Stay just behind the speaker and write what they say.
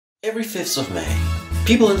Every 5th of May,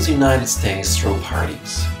 people in the United States throw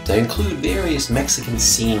parties that include various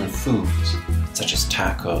Mexican-themed foods, such as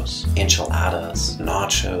tacos, enchiladas,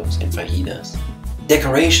 nachos, and fajitas.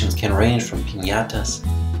 Decorations can range from piñatas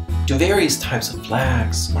to various types of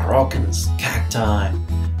flags, Moroccans, cacti,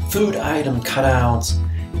 food item cutouts,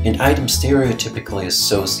 and items stereotypically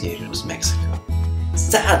associated with Mexico.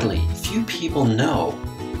 Sadly, few people know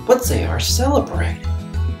what they are celebrating.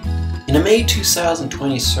 In a May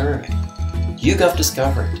 2020 survey, YouGov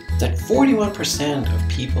discovered that 41% of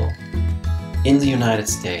people in the United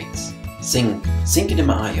States think Cinco de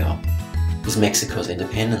Mayo is Mexico's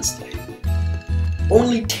Independence Day.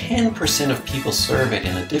 Only 10% of people surveyed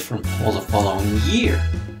in a different poll the following year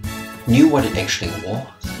knew what it actually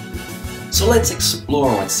was. So let's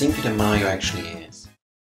explore what Cinco de Mayo actually is.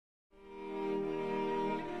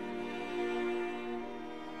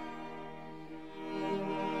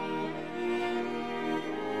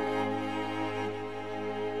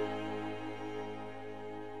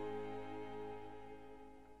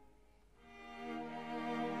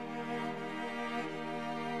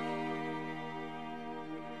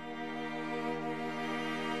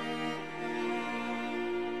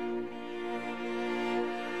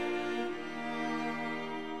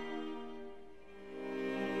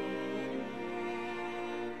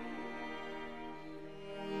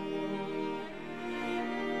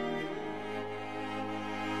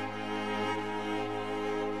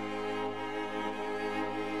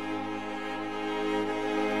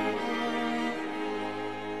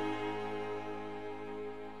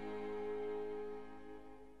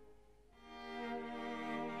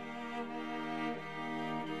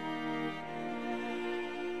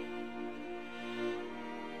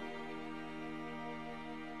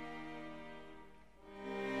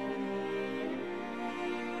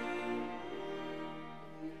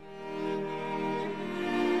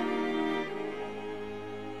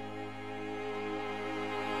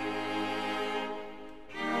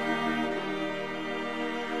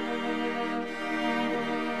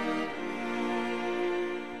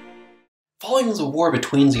 Following the war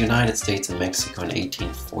between the United States and Mexico in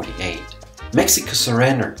 1848, Mexico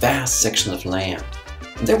surrendered vast sections of land,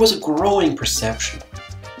 and there was a growing perception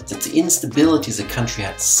that the instability the country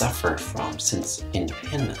had suffered from since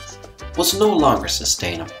independence was no longer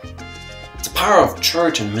sustainable. The power of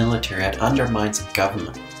church and military had undermined the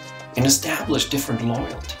government and established different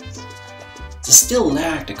loyalties. They still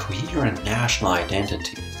lacked a coherent national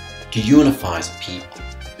identity to unify the people.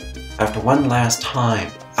 After one last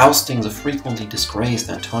time ousting the frequently disgraced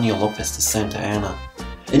Antonio Lopez de Santa Anna,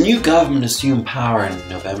 a new government assumed power in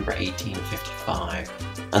November 1855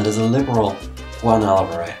 under the liberal Juan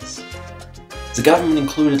Alvarez. The government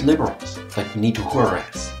included liberals like Benito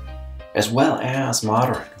Juarez, as well as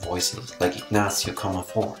moderate voices like Ignacio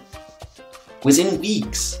Comonfort. Within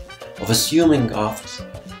weeks of assuming office,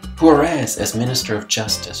 Juarez, as Minister of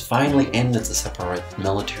Justice, finally ended the separate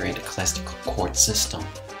military and ecclesiastical court system.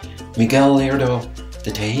 Miguel Lerdo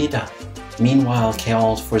de Tejeda, meanwhile,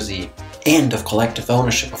 called for the end of collective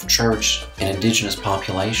ownership of church and indigenous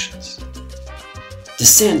populations.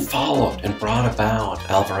 Dissent followed and brought about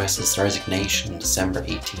Alvarez's resignation in December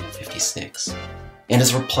 1856 and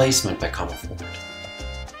his replacement by Comonfort.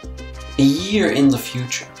 A year in the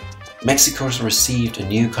future, Mexico received a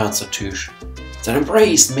new constitution that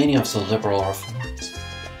embraced many of the liberal reforms.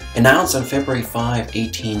 Announced on February 5,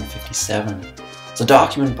 1857, the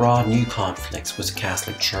document brought new conflicts with the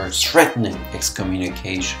Catholic Church, threatening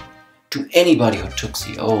excommunication to anybody who took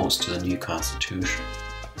the oath to the new constitution.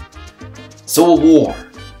 Civil war,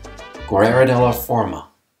 Guerra de la Forma,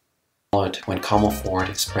 followed when Comonfort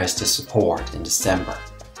expressed his support in December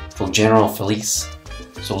for General Feliz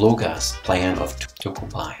Zuluaga's plan of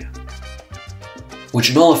Tacubaya,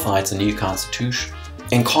 which nullified the new constitution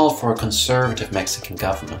and called for a conservative Mexican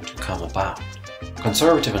government to come about.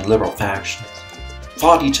 Conservative and liberal factions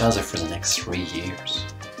fought each other for the next 3 years.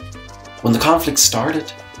 When the conflict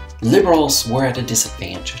started, liberals were at a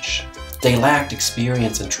disadvantage. They lacked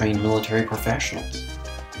experience and trained military professionals.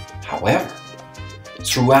 However,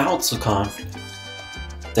 throughout the conflict,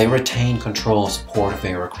 they retained control of the port of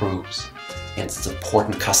Veracruz and its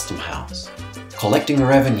important custom house, collecting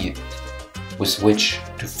revenue with which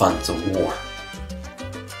to fund the war.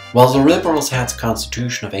 While the liberals had the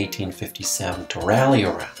Constitution of 1857 to rally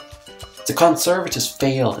around, the conservatives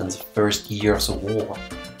failed in the first year of the war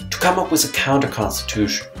to come up with a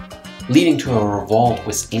counter-constitution, leading to a revolt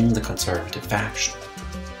within the conservative faction.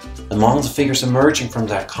 Among the figures emerging from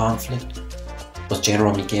that conflict was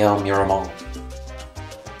General Miguel Miramon.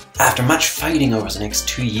 After much fighting over the next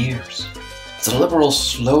 2 years, the liberals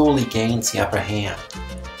slowly gained the upper hand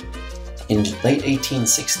In late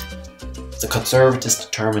 1860, the conservatives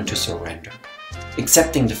determined to surrender,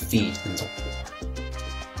 accepting defeat in the war.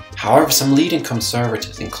 However, some leading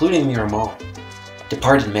conservatives, including Miramon,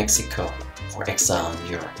 departed Mexico for exile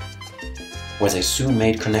in Europe, where they soon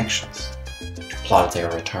made connections to plot their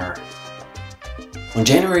return. On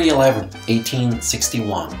January 11,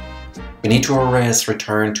 1861, Benito Juárez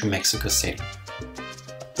returned to Mexico City.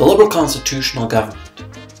 The liberal constitutional government,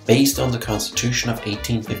 based on the Constitution of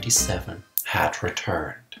 1857, had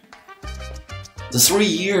returned. The 3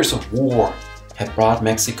 years of war had brought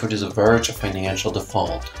Mexico to the verge of financial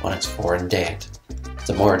default on its foreign debt,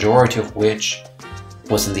 the majority of which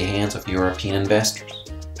was in the hands of European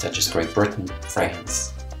investors, such as Great Britain,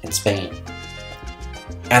 France, and Spain.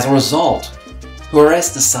 As a result,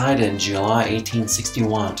 Juárez decided in July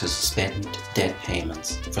 1861 to suspend debt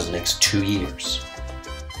payments for the next 2 years.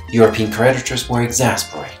 European creditors were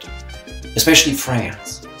exasperated, especially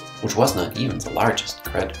France, which was not even the largest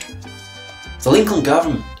creditor. The Lincoln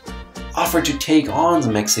government offered to take on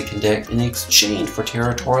the Mexican debt in exchange for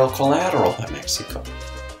territorial collateral by Mexico,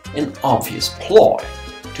 an obvious ploy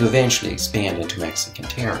to eventually expand into Mexican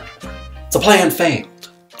territory. The plan failed.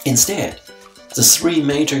 Instead, the 3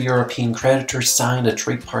 major European creditors signed a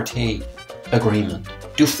tripartite agreement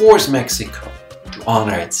to force Mexico to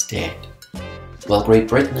honor its debt. While Great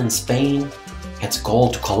Britain and Spain had the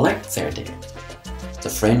goal to collect their debt, the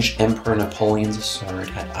French Emperor Napoleon III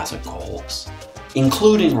had other goals,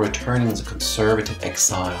 including returning the conservative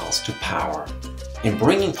exiles to power and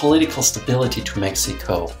bringing political stability to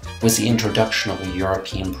Mexico with the introduction of a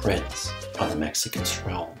European prince on the Mexican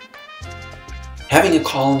throne. Having a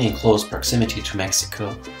colony in close proximity to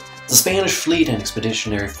Mexico, the Spanish fleet and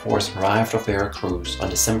expeditionary force arrived off Veracruz on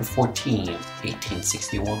December 14,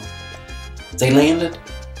 1861. They landed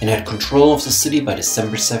and had control of the city by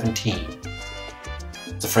December 17.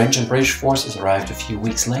 The French and British forces arrived a few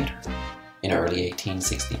weeks later, in early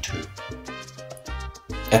 1862.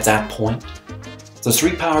 At that point, the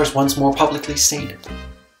 3 powers once more publicly stated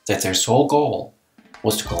that their sole goal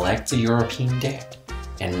was to collect the European debt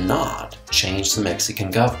and not change the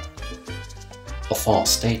Mexican government. A false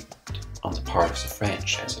statement on the part of the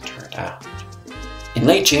French, as it turned out. In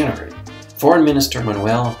late January, Foreign Minister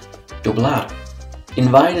Manuel Doblado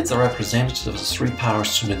invited the representatives of the 3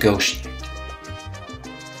 powers to negotiate.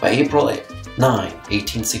 By April 9,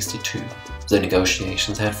 1862, the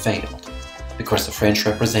negotiations had failed because the French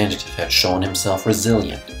representative had shown himself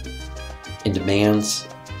resilient in demands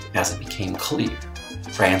as it became clear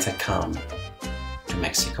France had come to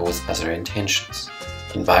Mexico with other intentions,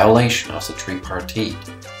 in violation of the tripartite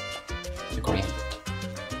agreement.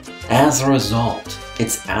 As a result,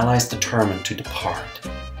 its allies determined to depart,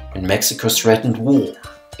 and Mexico threatened war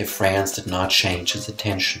if France did not change its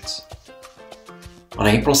intentions. On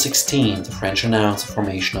April 16, the French announced the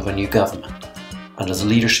formation of a new government under the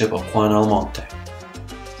leadership of Juan Almonte,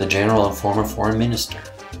 the general and former foreign minister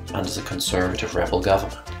under the conservative rebel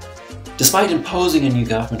government. Despite imposing a new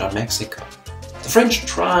government on Mexico, the French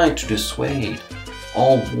tried to dissuade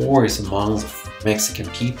all wars among the Mexican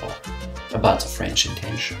people about the French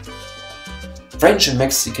intention. French and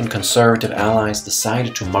Mexican conservative allies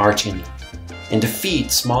decided to march in and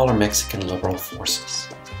defeat smaller Mexican liberal forces.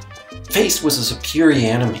 Faced with a superior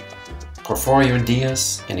enemy, Porfirio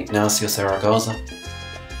Diaz and Ignacio Zaragoza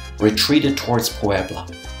retreated towards Puebla,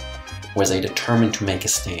 where they determined to make a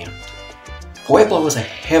stand. Puebla was a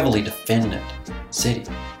heavily defended city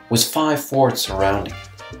with 5 forts surrounding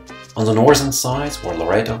it. On the northern sides were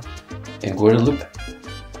Loreto and Guadalupe,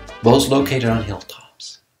 both located on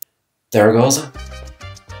hilltops. Zaragoza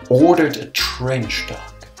ordered a trench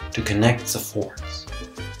dug to connect the forts.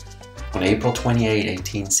 On April 28,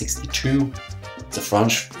 1862, the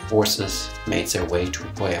French forces made their way to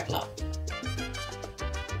Puebla.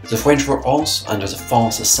 The French were also under the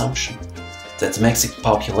false assumption that the Mexican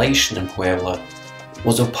population in Puebla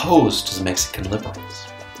was opposed to the Mexican liberals.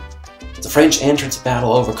 The French entered the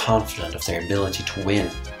battle overconfident of their ability to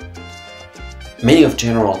win. Many of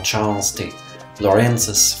General Charles de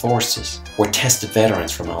Lorenz's forces were tested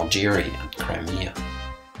veterans from Algeria and Crimea.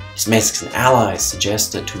 His Mexican allies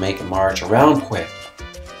suggested to make a march around Puebla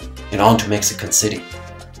and on to Mexican City,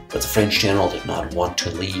 but the French general did not want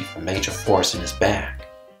to leave a major force in his back,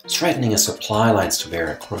 threatening his supply lines to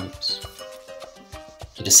Veracruz.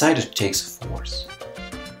 He decided to take the force,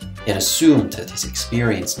 and assumed that his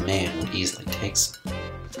experienced men would easily take them.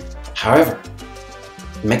 However,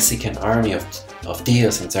 the Mexican army of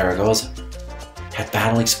Diaz and Zaragoza had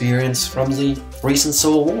battle experience from the recent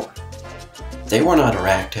Civil War. They were not a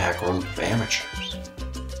ragtag group of amateurs.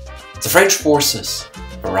 The French forces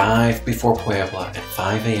arrived before Puebla at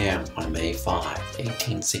 5 a.m. on May 5,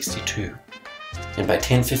 1862, and by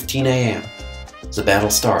 10:15 a.m. the battle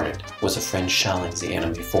started with the French shelling the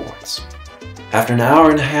enemy forts. After an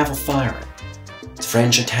hour and a half of firing, the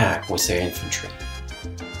French attacked with their infantry.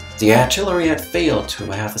 The artillery had failed to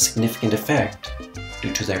have a significant effect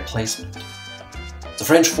due to their placement. The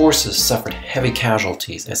French forces suffered heavy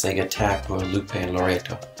casualties as they attacked Guadalupe and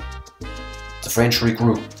Loreto. The French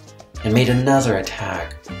regrouped and made another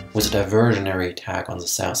attack with a diversionary attack on the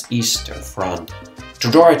southeastern front to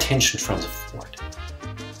draw attention from the fort.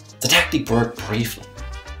 The tactic worked briefly,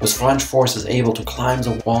 with French forces able to climb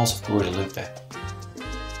the walls of Guadalupe.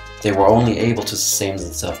 They were only able to sustain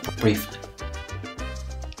themselves briefly.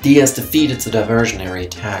 Diaz defeated the diversionary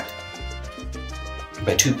attack.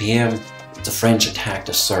 By 2 p.m., the French attacked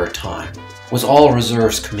a third time, with all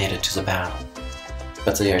reserves committed to the battle.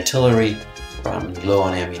 But the artillery, running low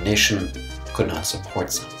on ammunition, could not support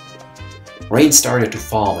them. Rain started to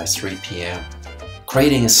fall by 3 p.m.,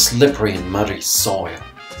 creating a slippery and muddy soil,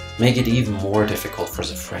 making it even more difficult for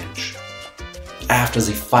the French. After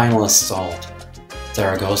the final assault,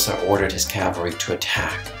 Zaragoza ordered his cavalry to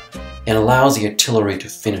attack and allow the artillery to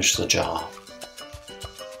finish the job.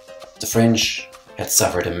 The French had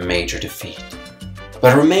suffered a major defeat,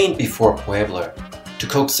 but remained before Puebla to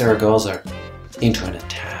coax Zaragoza into an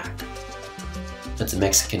attack. But the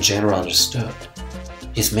Mexican general understood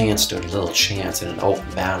his men stood little chance in an open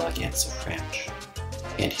battle against the French,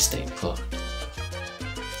 and he stayed put.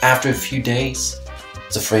 After a few days,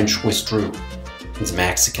 the French withdrew, and the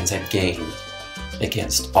Mexicans had gained,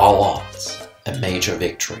 against all odds, a major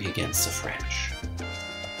victory against the French.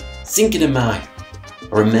 Cinco de Mayo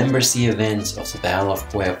remembers the events of the Battle of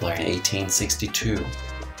Puebla in 1862.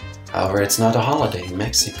 However, it's not a holiday in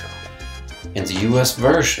Mexico, and the US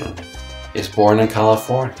version is born in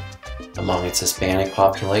California among its Hispanic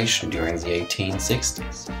population during the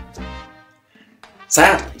 1860s.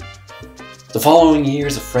 Sadly, the following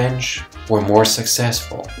years the French were more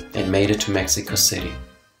successful and made it to Mexico City.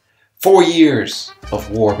 4 years of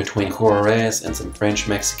war between Juarez and some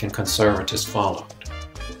French-Mexican conservatives followed.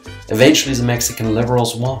 Eventually the Mexican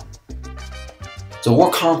liberals won. The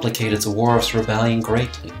war complicated the War of Rebellion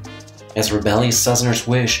greatly, as rebellious Southerners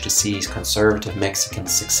wished to see conservative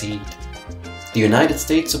Mexicans succeed. The United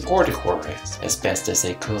States supported Juarez as best as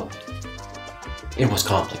they could. It was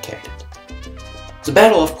complicated. The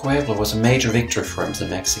Battle of Puebla was a major victory for the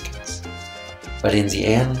Mexicans, but in the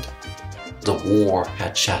end, the war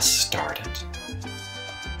had just started.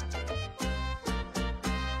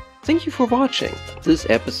 Thank you for watching this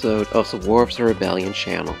episode of the War of the Rebellion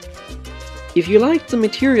channel. If you liked the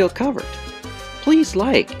material covered, please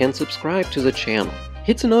like and subscribe to the channel.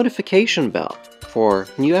 Hit the notification bell for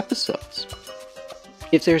new episodes.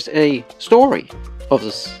 If there's a story of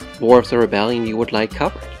this War of the Rebellion you would like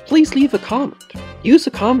covered, please leave a comment. Use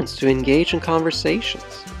the comments to engage in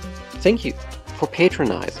conversations. Thank you for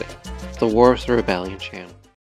patronizing the War of the Rebellion channel.